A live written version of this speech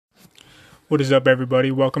What is up,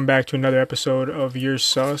 everybody? Welcome back to another episode of Your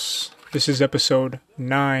Sus. This is episode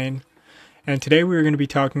 9, and today we are going to be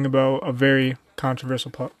talking about a very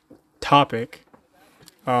controversial topic,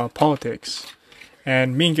 politics.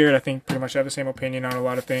 And me and Garrett, I think, pretty much have the same opinion on a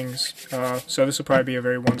lot of things, so this will probably be a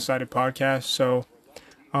very one-sided podcast. So,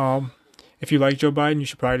 if you like Joe Biden, you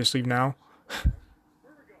should probably just leave now.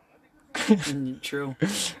 True.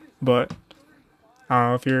 But,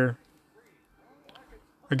 if you're,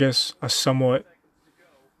 I guess, a somewhat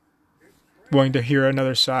willing to hear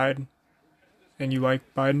another side and you like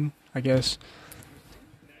Biden, I guess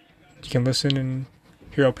you can listen and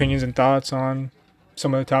hear opinions and thoughts on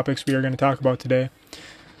some of the topics we are going to talk about today.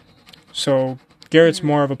 So Garrett's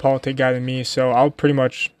more of a politic guy than me, so I'm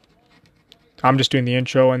just doing the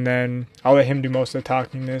intro, and then I'll let him do most of the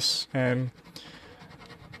talking this, and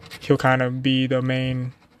he'll kind of be the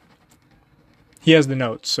main. He has the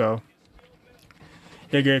notes, so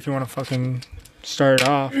yeah, Garrett, if you want to fucking start it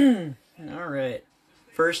off. All right.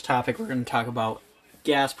 First topic, we're going to talk about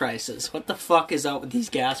gas prices. What the fuck is up with these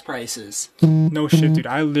gas prices? No shit, dude.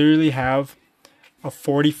 I literally have a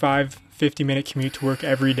 50 minute commute to work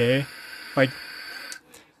every day. Like,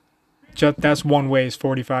 that's one way is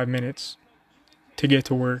 45 minutes to get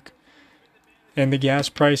to work. And the gas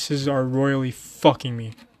prices are royally fucking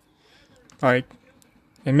me. Like,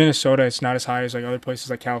 in Minnesota, it's not as high as like other places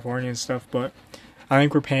like California and stuff, but I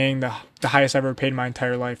think we're paying the highest I've ever paid in my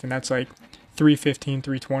entire life, and that's like $3.15,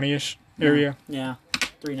 $3.20-ish area. Yeah,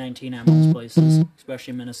 $3.19 at most places,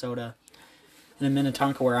 especially in Minnesota. And in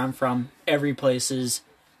Minnetonka, where I'm from, every place is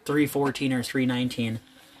 $3.14 or $3.19.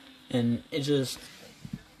 And it's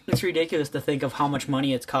ridiculous to think of how much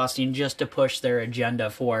money it's costing just to push their agenda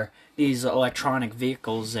for these electronic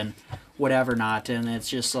vehicles and whatever not. And it's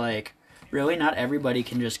just like, really, not everybody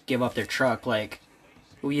can just give up their truck. Like,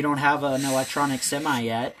 you don't have an electronic semi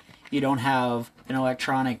yet. You don't have an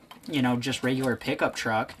electronic, just regular pickup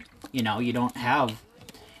truck. You don't have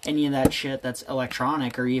any of that shit that's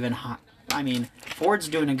electronic or even Ford's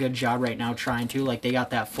doing a good job right now trying to. Like, they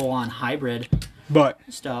got that full-on hybrid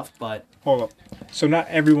stuff, but hold up. So not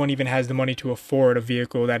everyone even has the money to afford a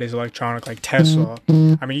vehicle that is electronic like Tesla.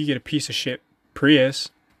 I mean, you get a piece of shit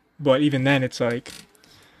Prius, but even then it's like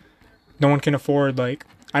no one can afford, like,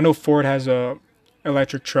 I know Ford has a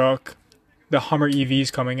electric truck, the Hummer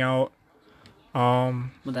EVs coming out.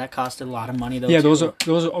 Well, that costed a lot of money though. Yeah, too.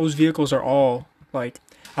 those vehicles are all like,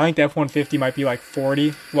 I think the F-150 might be like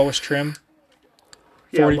 40 lowest trim.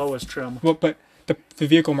 40, yeah, lowest trim. Well, but the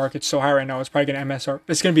vehicle market's so high right now, it's probably going to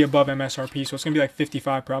it's going to be above MSRP, so it's going to be like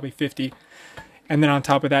 55, probably 50. And then on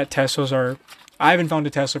top of that, I haven't found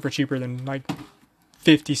a Tesla for cheaper than like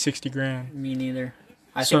 50, 60 grand. Me neither.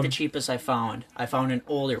 I think the cheapest I found an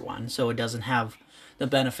older one, so it doesn't have the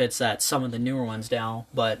benefits that some of the newer ones now,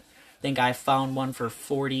 but I think I found one for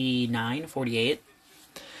 49, 48.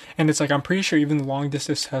 And it's like, I'm pretty sure even the long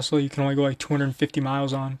distance Tesla, you can only go like 250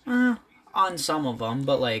 miles on. On some of them,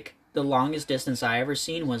 but like the longest distance I ever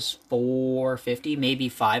seen was 450, maybe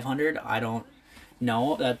 500. I don't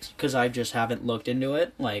know. That's because I just haven't looked into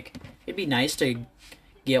it. Like, it'd be nice to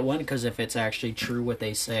get one, because if it's actually true what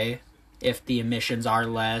they say, if the emissions are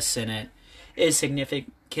less and it is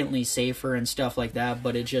significantly safer and stuff like that,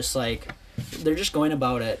 but it's just like, they're just going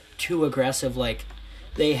about it too aggressive. Like,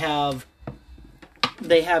 they have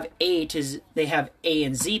A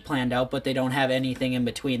and Z planned out, but they don't have anything in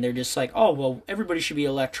between. They're just like, oh, well, everybody should be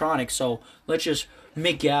electronic, so let's just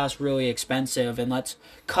make gas really expensive and let's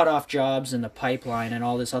cut off jobs in the pipeline and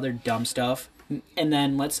all this other dumb stuff. And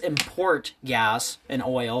then let's import gas and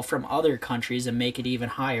oil from other countries and make it even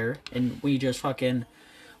higher. And we just fucking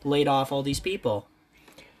laid off all these people.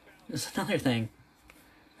 That's another thing.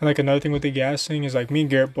 And like, another thing with the gas thing is, like, me and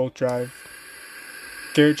Garrett both drive.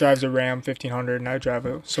 Garrett drives a Ram 1500 and I drive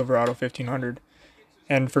a Silverado 1500.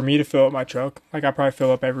 And for me to fill up my truck, like, I probably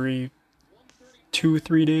fill up every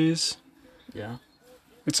 2-3 days. Yeah.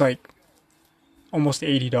 It's like almost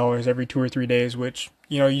 $80 every 2 or 3 days, which,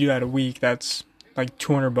 you do that a week, that's like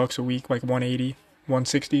 $200 a week, like 180,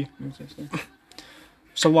 160.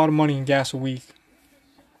 It's a lot of money in gas a week.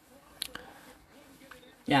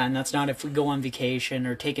 Yeah, and that's not if we go on vacation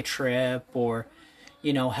or take a trip or,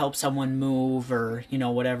 help someone move or,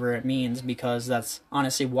 whatever it means, because that's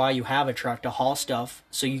honestly why you have a truck, to haul stuff,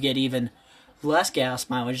 so you get even less gas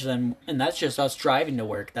mileage and that's just us driving to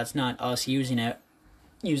work. That's not us using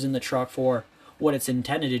the truck for what it's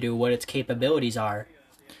intended to do, what its capabilities are.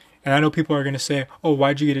 And I know people are going to say, oh,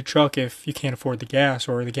 why'd you get a truck if you can't afford the gas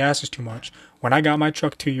or the gas is too much? When I got my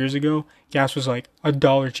truck 2 years ago, gas was like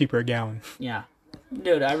 $1 cheaper a gallon. Yeah.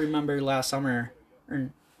 Dude, I remember last summer,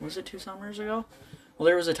 or was it 2 summers ago? Well,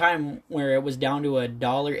 there was a time where it was down to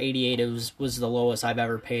 $1.88. It was the lowest I've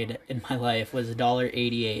ever paid in my life, was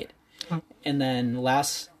 $1.88. And then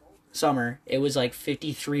last summer it was like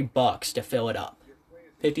 $53 to fill it up.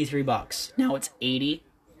 $53. Now it's 80.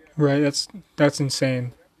 Right, that's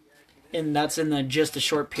insane. And that's in just a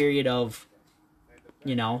short period of,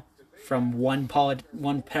 from one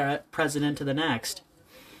president to the next.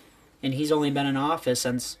 And he's only been in office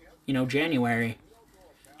since, January.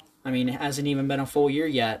 I mean, it hasn't even been a full year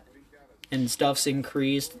yet. And stuff's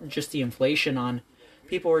increased. Just the inflation on...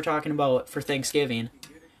 People were talking about for Thanksgiving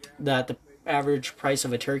that the average price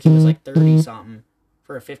of a turkey was like 30-something.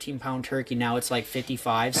 For a 15-pound turkey, now it's like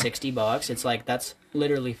 $55-$60. It's like, that's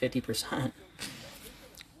literally 50%.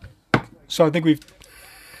 So I think we've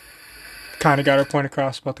kind of got our point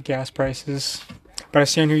across about the gas prices. But I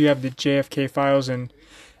see on here you have the JFK files, and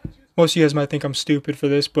most of you guys might think I'm stupid for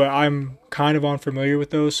this, but I'm kind of unfamiliar with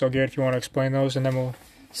those. So Garrett, if you want to explain those, and then we'll...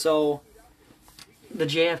 So, the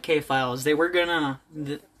JFK files, they were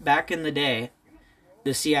back in the day,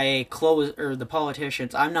 the CIA closed, or the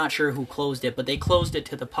politicians, I'm not sure who closed it, but they closed it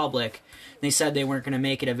to the public. They said they weren't going to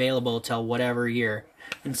make it available till whatever year.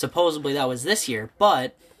 And supposedly that was this year,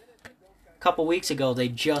 but a couple weeks ago they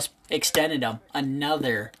just extended them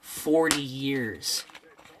another 40 years.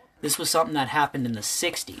 This was something that happened in the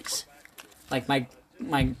 60s. Like my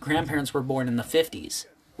grandparents were born in the 50s,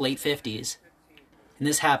 late 50s. And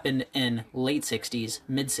this happened in late 60s,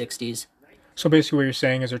 mid 60s. So basically what you're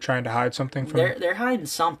saying is they're trying to hide something from... They're hiding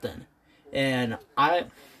something. And I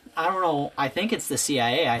don't know, I think it's the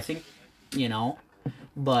CIA. I think,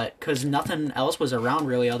 but because nothing else was around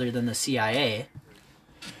really other than the CIA.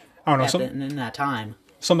 I don't know. In that time.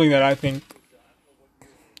 Something that I think...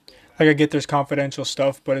 Like, I get there's confidential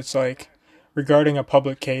stuff, but it's like, regarding a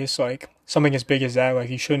public case, like, something as big as that, like,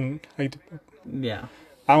 you shouldn't... Like, yeah.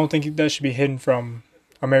 I don't think that should be hidden from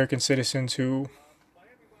American citizens who...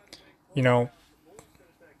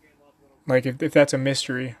 like, if that's a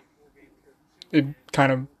mystery, it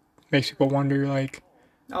kind of makes people wonder, like...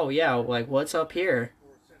 Oh, yeah, like, what's up here?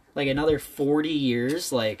 Like, another 40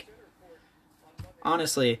 years? Like,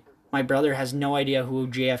 honestly, my brother has no idea who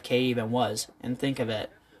JFK even was. And think of it,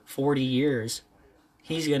 40 years.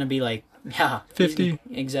 He's gonna be like, yeah. 50?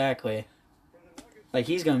 Exactly. Like,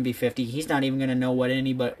 he's gonna be 50. He's not even gonna know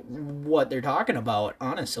what they're talking about,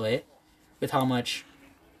 honestly. With how much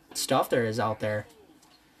stuff there is out there.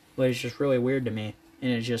 But it's just really weird to me,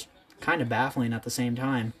 and it's just kind of baffling at the same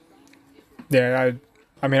time. Yeah,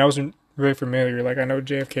 I mean, I wasn't really familiar. Like, I know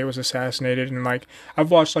JFK was assassinated, and like,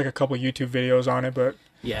 I've watched like a couple YouTube videos on it, but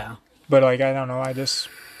yeah, but like, I don't know, I just,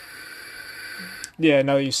 yeah,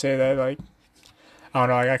 now that you say that, like, I don't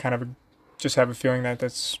know, like, I kind of just have a feeling that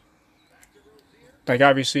that's, like,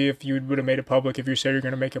 obviously if you would have made it public, if you said you're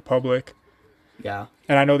going to make it public, yeah,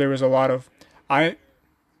 and I know there was a lot of, I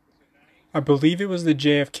believe it was the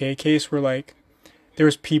JFK case where, like, there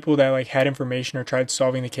was people that, like, had information or tried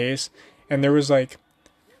solving the case, and there was, like,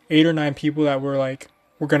 8 or 9 people that were, like,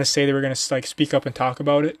 were going to say they were going to, like, speak up and talk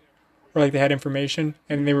about it, or, like, they had information,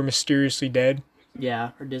 and they were mysteriously dead.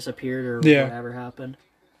 Yeah, or disappeared, or whatever happened.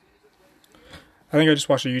 I think I just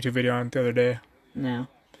watched a YouTube video on it the other day. Yeah.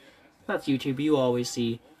 That's YouTube. You always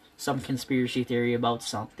see some conspiracy theory about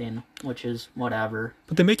something, which is whatever.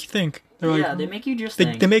 But they make you think. They're like, yeah, they make you just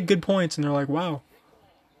think. They make good points, and they're like, wow.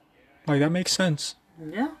 Like, that makes sense.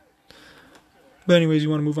 Yeah. But anyways, you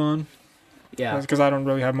want to move on? Yeah. Because I don't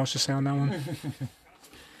really have much to say on that one.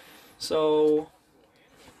 So,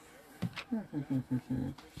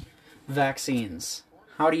 vaccines.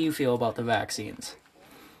 How do you feel about the vaccines?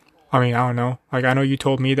 I mean, I don't know. Like, I know you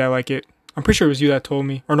told me that, like, I'm pretty sure it was you that told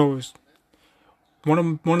me. Or no, it was one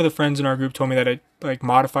of the friends in our group told me that it, like,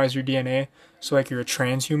 modifies your DNA. So, like, you're a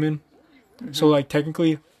transhuman. Mm-hmm. So, like,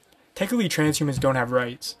 technically transhumans don't have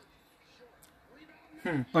rights.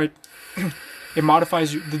 Like, it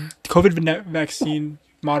modifies the COVID vaccine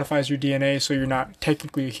modifies your DNA, so you're not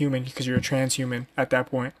technically a human because you're a transhuman at that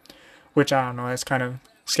point. Which, I don't know, that's kind of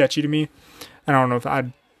sketchy to me. I don't know if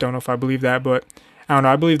I believe that, but I don't know.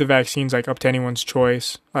 I believe the vaccine's, like, up to anyone's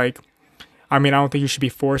choice. Like, I mean, I don't think you should be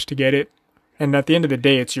forced to get it. And at the end of the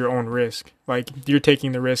day, it's your own risk. Like, you're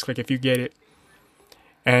taking the risk, like, if you get it.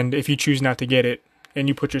 And if you choose not to get it, and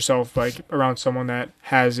you put yourself, like, around someone that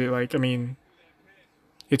has it, like, I mean,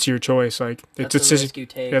 it's your choice. Like, it's a risk you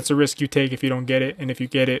take. That's a risk you take if you don't get it. And if you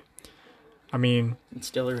get it, I mean... It's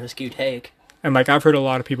still a risk you take. And, like, I've heard a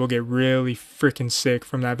lot of people get really freaking sick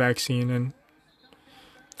from that vaccine. And,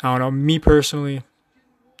 I don't know, me personally,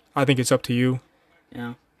 I think it's up to you.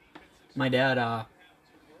 Yeah. My dad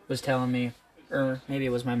was telling me, or maybe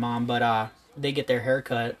it was my mom, but they get their hair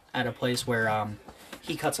cut at a place where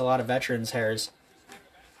he cuts a lot of veterans' hairs.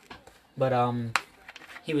 But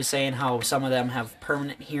he was saying how some of them have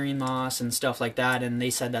permanent hearing loss and stuff like that, and they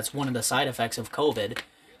said that's one of the side effects of COVID,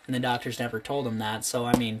 and the doctors never told him that. So,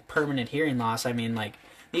 I mean, permanent hearing loss, I mean, like,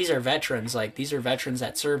 these are veterans. Like, these are veterans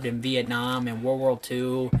that served in Vietnam and World War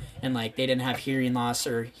II, and, like, they didn't have hearing loss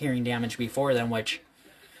or hearing damage before them, which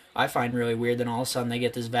I find really weird. Then all of a sudden they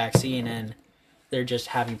get this vaccine and they're just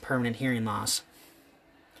having permanent hearing loss.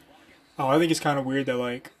 Oh, I think it's kind of weird that,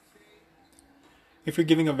 like, if you're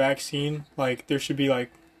giving a vaccine, like, there should be,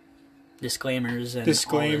 like, disclaimers, all this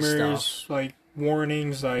stuff. Like,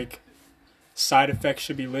 warnings, like, side effects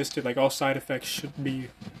should be listed. Like, all side effects should be,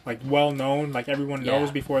 like, well known. Like, everyone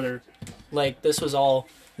knows before they're... Like, this was all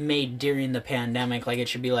made during the pandemic. Like, it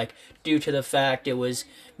should be, like, due to the fact it was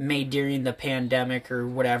made during the pandemic or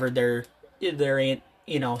whatever, there ain't,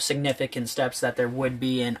 you know, significant steps that there would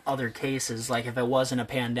be in other cases. Like, if it wasn't a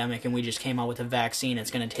pandemic and we just came out with a vaccine,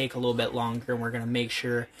 it's going to take a little bit longer, and we're going to make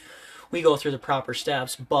sure we go through the proper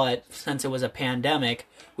steps. But since it was a pandemic,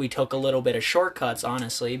 we took a little bit of shortcuts,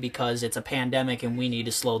 honestly, because it's a pandemic and we need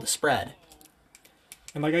to slow the spread.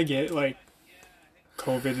 And, like, I get, like,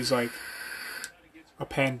 COVID is, like, a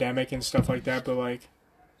pandemic and stuff like that, but, like,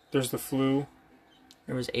 there's the flu.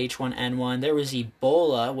 There was H1N1. There was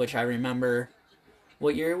Ebola, which I remember...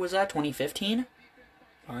 What year was that? 2015?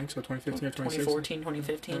 I think so, 2015 or 2016. 2014,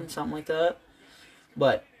 2015, something like that.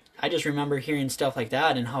 But I just remember hearing stuff like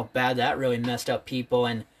that and how bad that really messed up people.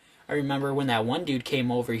 And I remember when that one dude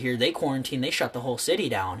came over here, they quarantined, they shut the whole city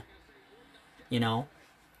down. You know?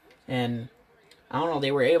 And I don't know,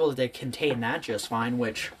 they were able to contain that just fine,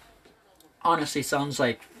 which honestly sounds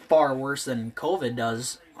like far worse than COVID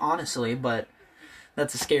does, honestly. But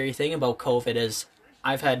that's the scary thing about COVID is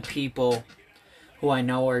I've had people who I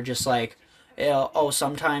know are just like, oh,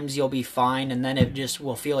 sometimes you'll be fine, and then it just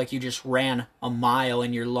will feel like you just ran a mile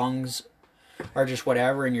and your lungs are just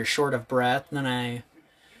whatever, and you're short of breath. And then I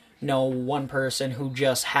know one person who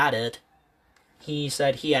just had it. He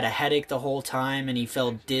said he had a headache the whole time, and he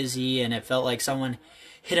felt dizzy, and it felt like someone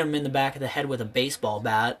hit him in the back of the head with a baseball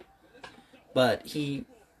bat. But he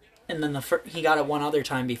got it one other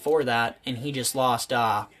time before that, and he just lost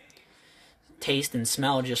taste and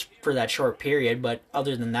smell just for that short period. But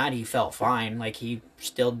other than that, he felt fine. Like, he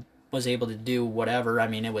still was able to do whatever. I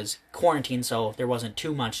mean, it was quarantine, so there wasn't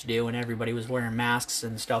too much to do, and everybody was wearing masks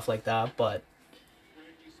and stuff like that. But,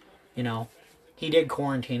 you know, he did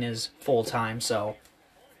quarantine his full time, so.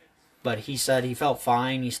 But he said he felt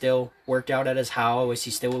fine. He still worked out at his house.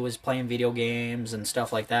 He still was playing video games and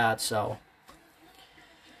stuff like that, so.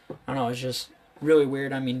 I don't know, it's just really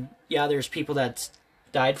weird. I mean, yeah, there's people that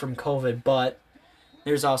died from COVID, but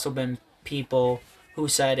there's also been people who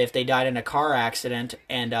said if they died in a car accident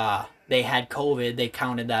and they had COVID, they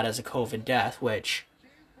counted that as a COVID death, which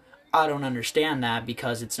I don't understand that,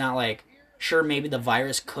 because it's not like, sure, maybe the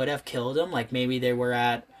virus could have killed them, like maybe they were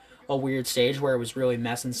at a weird stage where it was really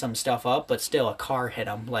messing some stuff up, but still a car hit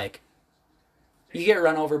them. Like, you get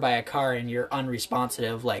run over by a car and you're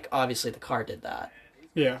unresponsive, like, obviously the car did that.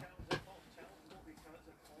 Yeah.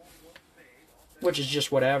 Which is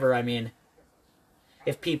just whatever. I mean,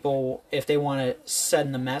 if they want to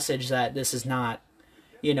send the message that this is not,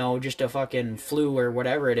 you know, just a fucking flu or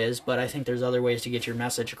whatever it is, but I think there's other ways to get your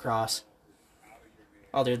message across.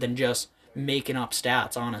 Other than just making up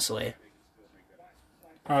stats, honestly.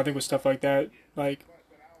 I think with stuff like that, like,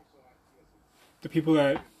 the people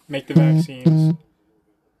that make the vaccines,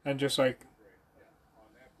 and just, like,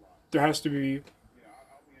 there has to be...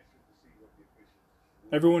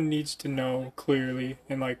 Everyone needs to know clearly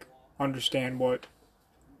and, like, understand what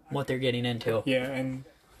they're getting into. Yeah, and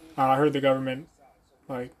I heard the government,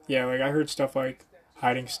 like, I heard stuff like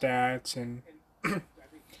hiding stats and,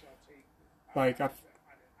 like,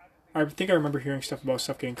 I think I remember hearing stuff about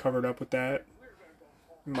stuff getting covered up with that.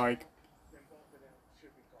 And, like,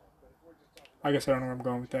 I guess I don't know where I'm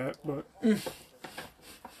going with that, but...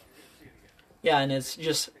 Yeah, and it's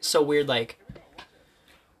just so weird, like,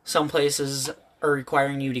 some places are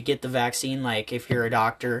requiring you to get the vaccine. Like, if you're a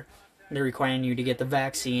doctor, they're requiring you to get the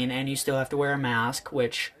vaccine, and you still have to wear a mask,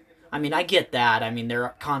 which, I mean, I get that. I mean,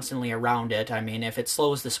 they're constantly around it. I mean, if it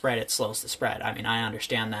slows the spread, it slows the spread. I mean, I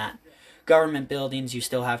understand that. Government buildings, you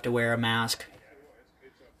still have to wear a mask.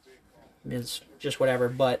 It's just whatever,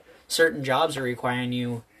 but certain jobs are requiring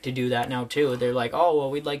you to do that now, too. They're like, oh, well,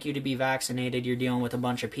 we'd like you to be vaccinated. You're dealing with a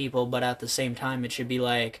bunch of people, but at the same time, it should be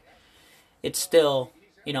like, it's still...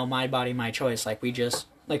 You know, my body, my choice. Like we just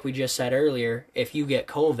said earlier, if you get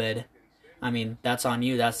COVID, I mean, that's on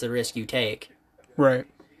you. That's the risk you take. Right.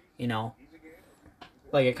 You know,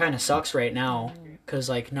 like, it kind of sucks right now because,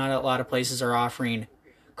 like, not a lot of places are offering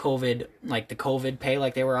COVID, like the COVID pay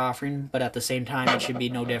like they were offering, but at the same time, it should be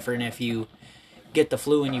no different if you get the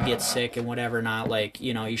flu and you get sick and whatever, not like,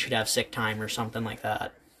 you should have sick time or something like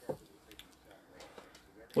that.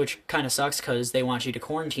 Which kind of sucks because they want you to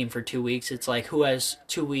quarantine for 2 weeks. It's like, who has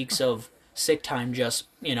 2 weeks of sick time just,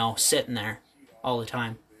 sitting there all the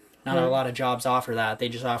time? Not a lot of jobs offer that. They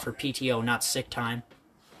just offer PTO, not sick time.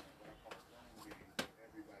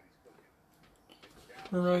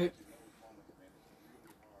 Right.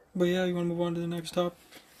 But yeah, you want to move on to the next topic?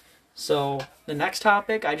 So, the next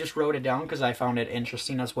topic, I just wrote it down because I found it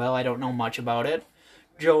interesting as well. I don't know much about it.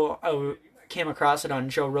 I came across it on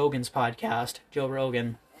Joe Rogan's podcast. Joe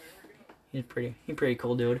Rogan, he's pretty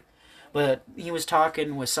cool dude. But he was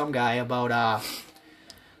talking with some guy about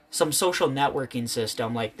some social networking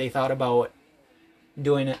system. Like, they thought about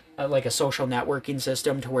doing like a social networking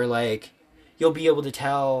system to where, like, you'll be able to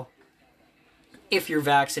tell if you're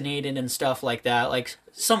vaccinated and stuff like that. Like,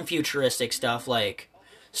 some futuristic stuff, like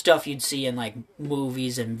stuff you'd see in like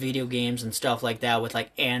movies and video games and stuff like that with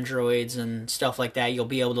like androids and stuff like that. You'll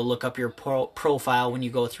be able to look up your profile when you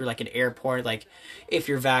go through like an airport, like if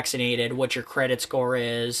you're vaccinated, what your credit score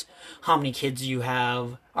is, how many kids you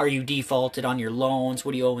have, are you defaulted on your loans,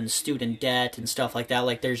 what do you owe in student debt and stuff like that.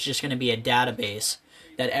 Like, there's just going to be a database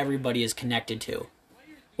that everybody is connected to,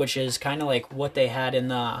 which is kind of like what they had in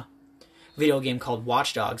the video game called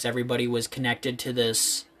Watch Dogs. Everybody was connected to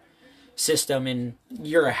this system, and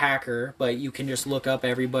you're a hacker, but you can just look up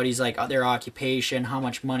everybody's like their occupation, how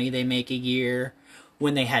much money they make a year,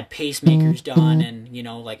 when they had pacemakers done, and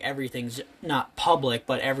like everything's not public,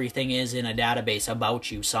 but everything is in a database about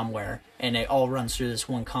you somewhere, and it all runs through this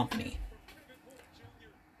one company.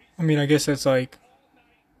 I mean, I guess that's like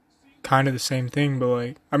kind of the same thing, but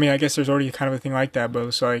like, I mean, I guess there's already kind of a thing like that, but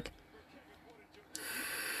it's like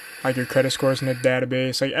your credit scores in a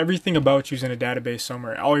database, like everything about you's in a database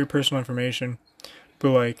somewhere, all your personal information.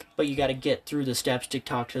 But you got to get through the steps to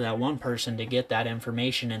talk to that one person to get that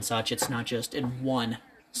information and such. It's not just in one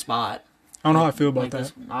spot. I don't know how I feel about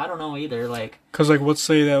that. I don't know either. Like, because like, let's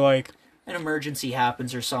say that like an emergency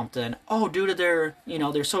happens or something. Oh, due to their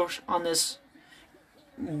their social on this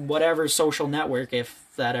whatever social network, if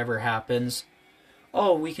that ever happens.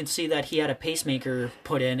 Oh, we can see that he had a pacemaker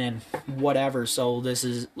put in and whatever, so this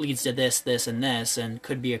leads to this, and this, and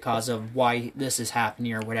could be a cause of why this is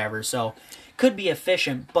happening or whatever. So, could be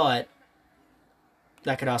efficient, but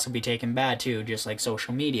that could also be taken bad too, just like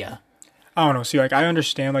social media. I don't know. See, like, I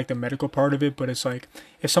understand like the medical part of it, but it's like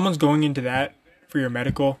if someone's going into that for your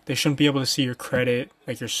medical, they shouldn't be able to see your credit,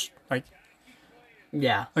 like your like.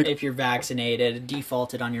 Yeah, like, if you're vaccinated,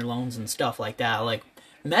 defaulted on your loans and stuff like that, like.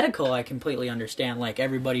 Medical, I completely understand. Like,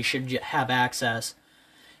 everybody should have access,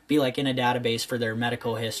 be like in a database for their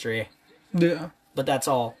medical history. Yeah. But that's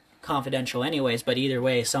all confidential anyways, but either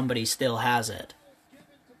way, somebody still has it.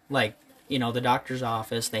 Like, the doctor's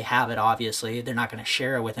office, they have it, obviously. They're not going to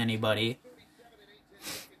share it with anybody.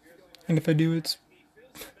 And if I do, it's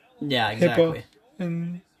yeah, exactly. HIPAA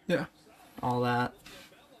and yeah. All that.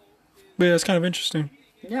 But yeah, it's kind of interesting.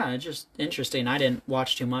 Yeah, it's just interesting. I didn't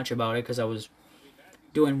watch too much about it because I was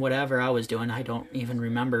doing whatever I was doing. I don't even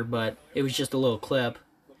remember, but it was just a little clip.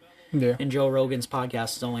 Yeah. And Joe Rogan's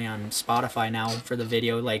podcast is only on Spotify now for the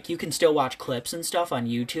video. Like, you can still watch clips and stuff on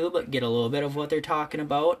YouTube, get a little bit of what they're talking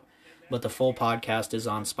about, but the full podcast is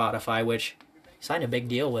on Spotify, which signed a big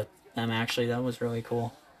deal with them, actually. That was really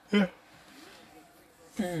cool. Yeah.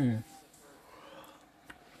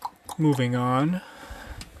 Moving on.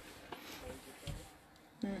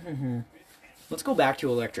 Let's go back to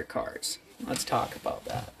electric cars. Let's talk about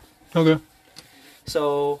that. Okay.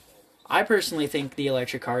 So, I personally think the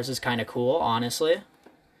electric cars is kind of cool, honestly.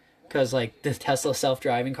 Because, like, the Tesla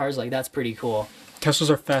self-driving cars, like, that's pretty cool. Teslas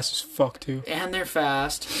are fast as fuck, too. And they're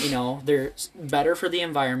fast, they're better for the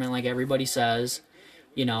environment, like everybody says,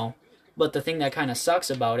 But the thing that kind of sucks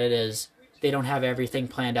about it is they don't have everything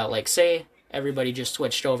planned out. Like, say, everybody just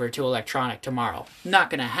switched over to electronic tomorrow. Not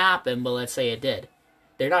going to happen, but let's say it did.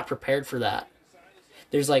 They're not prepared for that.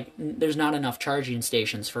 There's not enough charging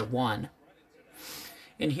stations for one.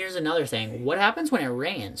 And here's another thing. What happens when it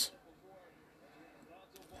rains?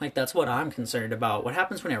 Like, that's what I'm concerned about. What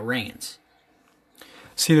happens when it rains?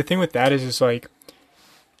 See, the thing with that is like,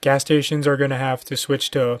 gas stations are going to have to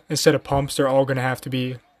switch to, instead of pumps, they're all going to have to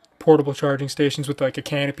be portable charging stations with, like, a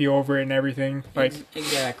canopy over it and everything. Like,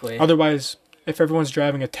 exactly. Otherwise, if everyone's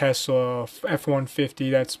driving a Tesla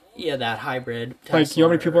F-150, that's... Yeah, that hybrid Tesla. Like, you know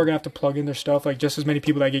how many people are going to have to plug in their stuff? Like, just as many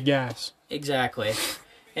people that get gas. Exactly.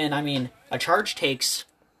 And, I mean, a charge takes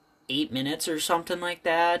 8 minutes or something like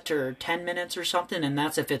that, or 10 minutes or something, and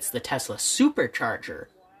that's if it's the Tesla Supercharger.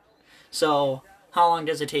 So, how long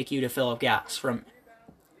does it take you to fill up gas from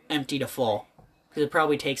empty to full? Because it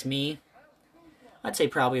probably takes me, I'd say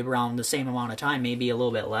probably around the same amount of time, maybe a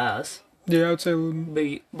little bit less. Yeah, I would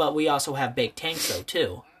say. But we also have big tanks though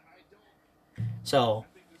too. So,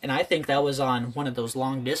 and I think that was on one of those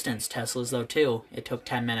long distance Teslas though too. It took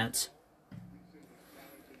 10 minutes.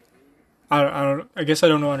 I guess I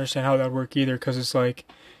don't understand how that would work either, because it's like,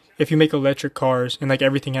 if you make electric cars and like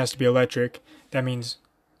everything has to be electric, that means,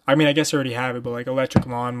 I mean, I guess I already have it, but like electric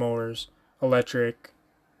lawnmowers, electric.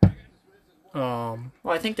 Well,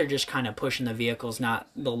 I think they're just kind of pushing the vehicles, not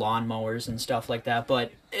the lawnmowers and stuff like that.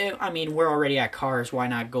 But I mean, we're already at cars. Why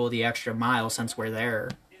not go the extra mile since we're there?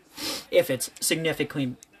 If it's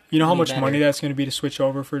significantly, You know how much better. money that's going to be to switch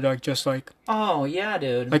over for like just like Oh yeah,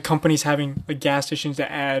 dude. like companies having like gas stations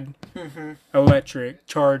to add electric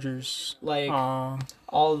chargers. Like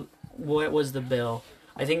what was the bill?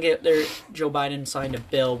 I think Joe Biden signed a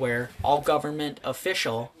bill where all government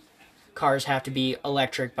official cars have to be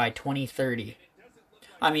electric by 2030.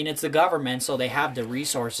 I mean, it's the government, so they have the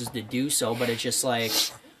resources to do so, but it's just like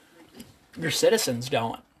your citizens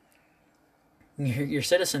don't. Your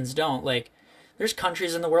citizens don't. Like, there's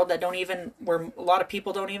countries in the world that don't even, where a lot of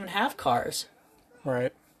people don't even have cars.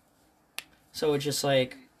 Right. So it's just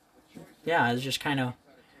like, yeah, it's just kind of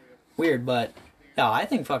weird, but yeah, I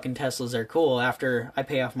think fucking Teslas are cool. After I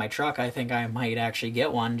pay off my truck, I think I might actually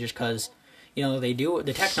get one just because, you know,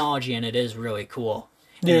 the technology in it is really cool.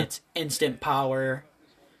 Yeah. And it's instant power,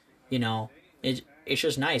 you know, it's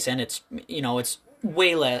just nice. And it's, you know, it's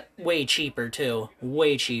way cheaper too.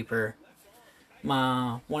 Way cheaper.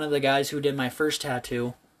 One of the guys who did my first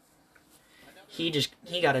tattoo, he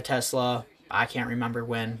got a Tesla. I can't remember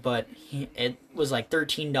when, but it was like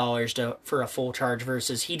 $13 for a full charge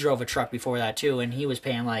versus he drove a truck before that too, and he was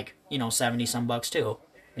paying like, you know, 70 some bucks too.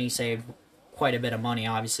 And he saved quite a bit of money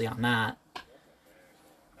obviously on that.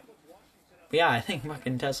 But yeah, I think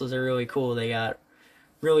fucking Teslas are really cool. They got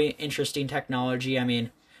really interesting technology. I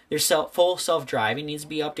mean, their full self-driving needs to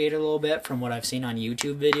be updated a little bit from what I've seen on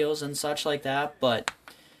YouTube videos and such like that, but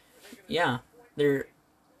yeah, their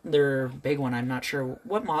big one, I'm not sure.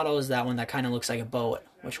 What model is that one that kind of looks like a boat?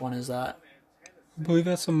 Which one is that? I believe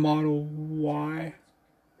that's a Model Y.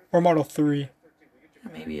 Or Model 3.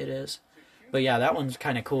 Maybe it is. But yeah, that one's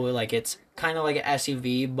kind of cool. Like, it's kind of like an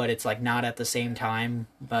SUV, but it's like not at the same time.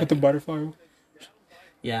 But With the butterfly.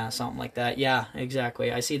 yeah, something like that. Yeah,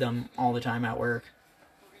 exactly. I see them all the time at work.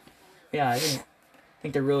 Yeah, I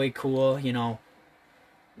think they're really cool. You know,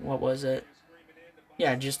 what was it?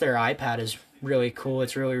 Yeah, just their iPad is really cool.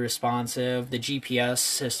 It's really responsive. The GPS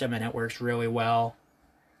system in it works really well.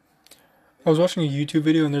 I was watching a YouTube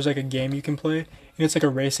video and there's like a game you can play, and it's like a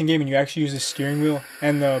racing game, and you actually use the steering wheel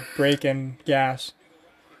and the brake and gas.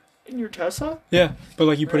 In your Tesla? Yeah, but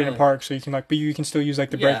like you put it in Really? park, so you can like, but you can still use like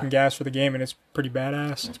the brake Yeah. and gas for the game, and it's pretty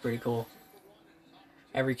badass. That's pretty cool.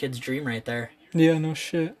 Every kid's dream right there. Yeah, no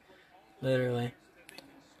shit. Literally.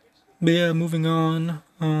 But yeah, moving on.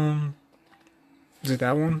 Is it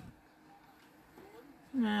that one?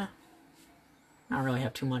 Nah. I don't really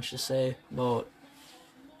have too much to say about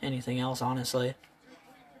anything else, honestly.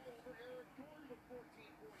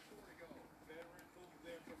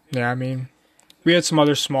 Yeah, I mean, we had some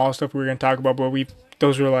other small stuff we were gonna talk about, but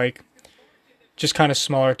those were like just kind of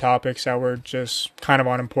smaller topics that were just kind of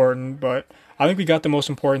unimportant. But I think we got the most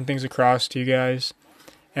important things across to you guys,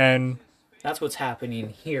 and That's what's happening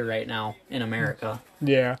here right now in America.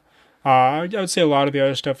 yeah, I would say a lot of the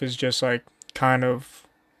other stuff is just like kind of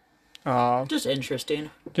Just interesting.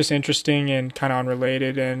 just interesting and kind of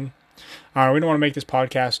unrelated, and we don't want to make this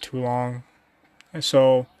podcast too long.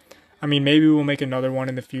 So, I mean, maybe we'll make another one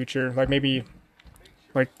in the future, like maybe,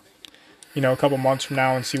 like, you know, a couple months from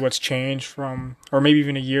now and see what's changed from, or maybe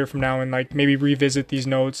even a year from now, and like maybe revisit these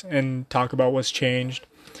notes and talk about what's changed.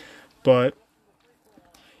 But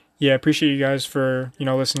yeah, I appreciate you guys for, you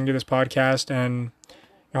know, listening to this podcast, and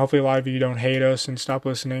hopefully a lot of you don't hate us and stop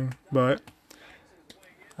listening. But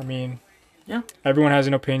I mean, Yeah. everyone has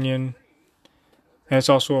an opinion, and it's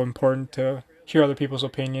also important to hear other people's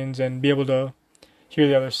opinions and be able to hear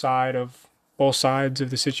the other side of both sides of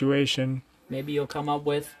the situation. Maybe you'll come up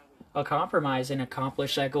with a compromise and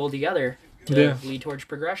accomplish that goal together to Yeah. lead towards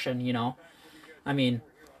progression, you know? I mean,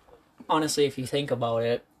 honestly, if you think about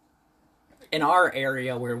it, in our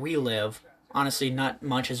area where we live, honestly, not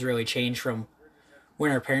much has really changed from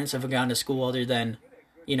when our parents have gone to school other than,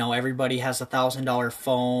 you know, everybody has $1,000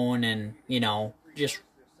 phone and, you know, just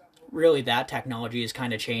really that technology has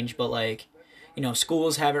kind of changed. But, like, you know,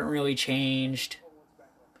 schools haven't really changed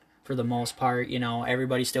for the most part. You know,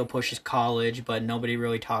 everybody still pushes college, but nobody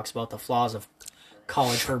really talks about the flaws of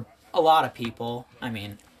college for a lot of people. I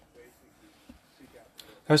mean,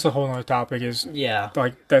 that's a whole nother topic. Is yeah,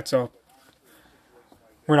 like that's a.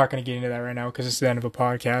 We're not going to get into that right now because it's the end of a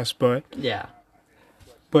podcast. But yeah.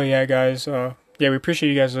 yeah, guys. Yeah, we appreciate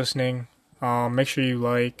you guys listening. Make sure you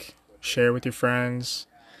like, share with your friends,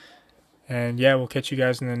 and yeah, we'll catch you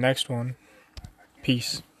guys in the next one.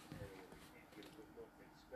 Peace.